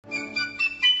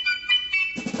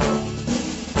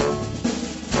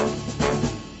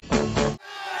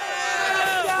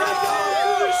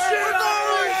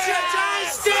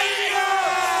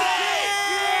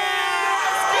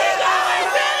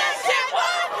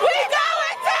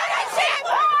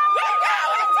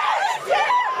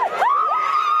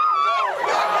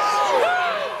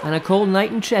On a cold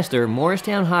night in Chester,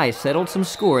 Morristown High settled some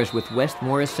scores with West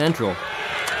Morris Central.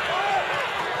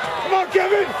 Come on,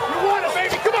 Kevin! You want it,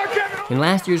 baby! Come on, Kevin! In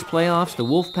last year's playoffs, the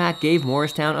WolfPack gave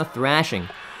Morristown a thrashing,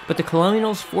 but the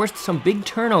Colonials forced some big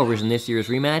turnovers in this year's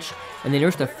rematch, and they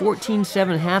nursed a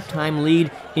 14-7 halftime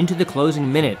lead into the closing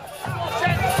minute.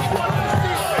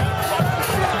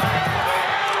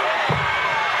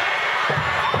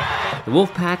 The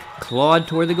WolfPack clawed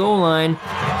toward the goal line,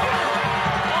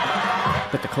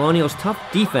 but the Colonials' tough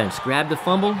defense grabbed the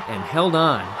fumble and held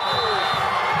on.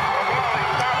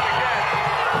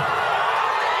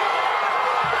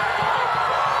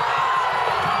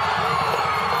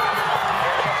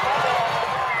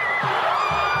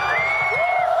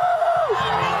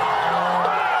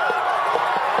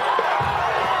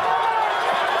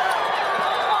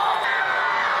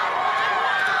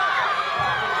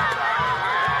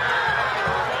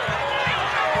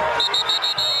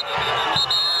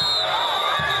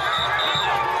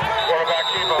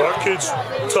 Our kids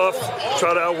tough,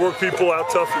 try to outwork people,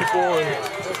 out-tough people,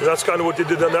 and that's kind of what they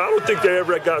did. Now, I don't think they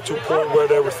ever got to a point where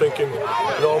they were thinking,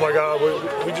 oh my God, we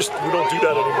don't do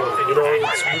that anymore.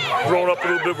 We've grown up a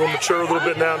little bit, we're mature a little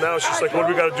bit now. Now it's just like, what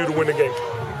do we got to do to win the game?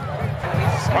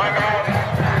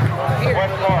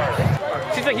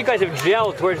 Seems like you guys have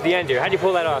gelled towards the end here. How do you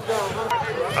pull that off?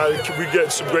 We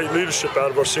get some great leadership out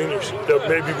of our seniors that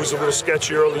maybe was a little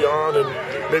sketchy early on and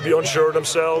maybe unsure of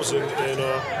themselves, and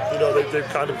they've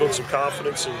kind of built some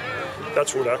confidence, and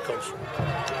that's where that comes from.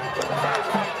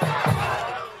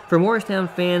 For Morristown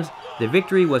fans, the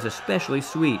victory was especially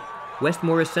sweet. West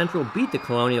Morris Central beat the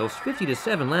Colonials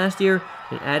 50-7 last year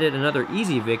and added another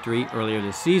easy victory earlier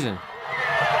this season.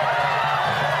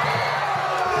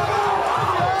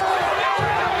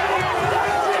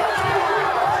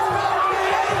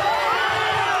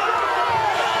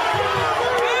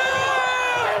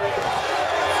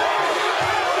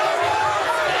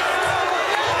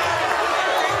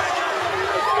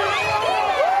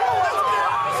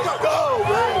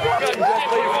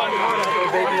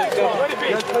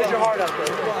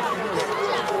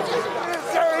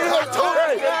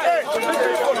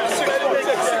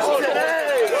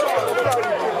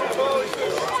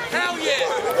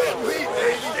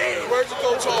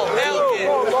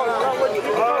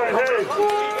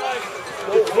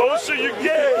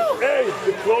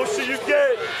 The closer you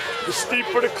get, the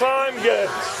steeper the climb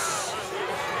gets.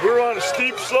 We're on a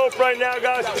steep slope right now,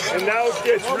 guys, and now it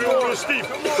gets real steep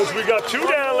because we got 2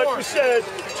 down, like we said,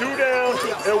 2 down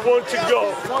and 1 to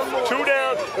go. 2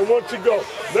 down and 1 to go.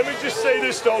 Let me just say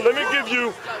this, though. Let me give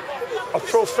you a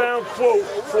profound quote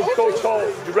from Coach Hall.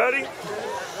 You ready?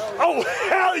 Oh,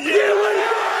 hell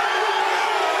yeah!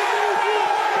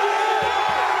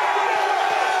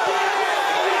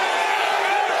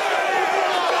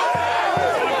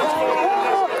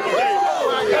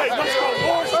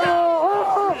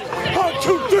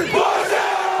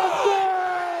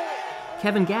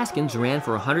 Kevin Gaskins ran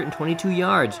for 122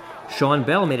 yards. Sean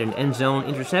Bell made an end zone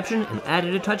interception and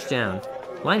added a touchdown.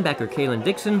 Linebacker Kalen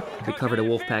Dixon recovered a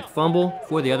WolfPack fumble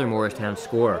for the other Morristown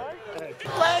score.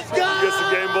 Let's go! Who gets the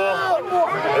game ball?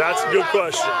 That's a good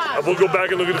question. We'll go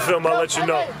back and look at the film. I'll let you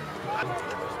know.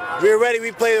 We're ready.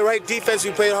 We play the right defense.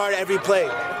 We play hard every play.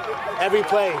 Every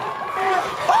play.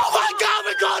 Oh my God!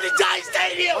 We're going to Giant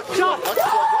Stadium!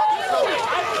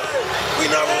 We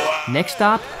number 1. Next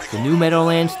stop, the new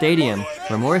Meadowlands Stadium,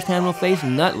 where Morristown will face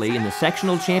Nutley in the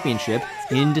sectional championship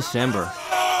in December.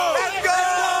 Let's go!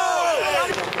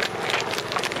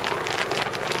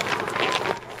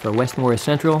 For West Morris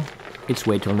Central, it's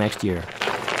wait till next year.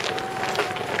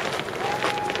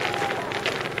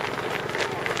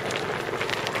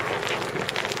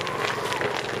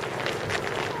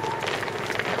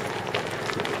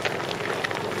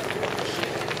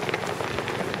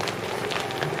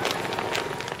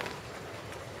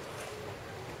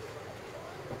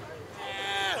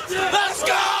 Let's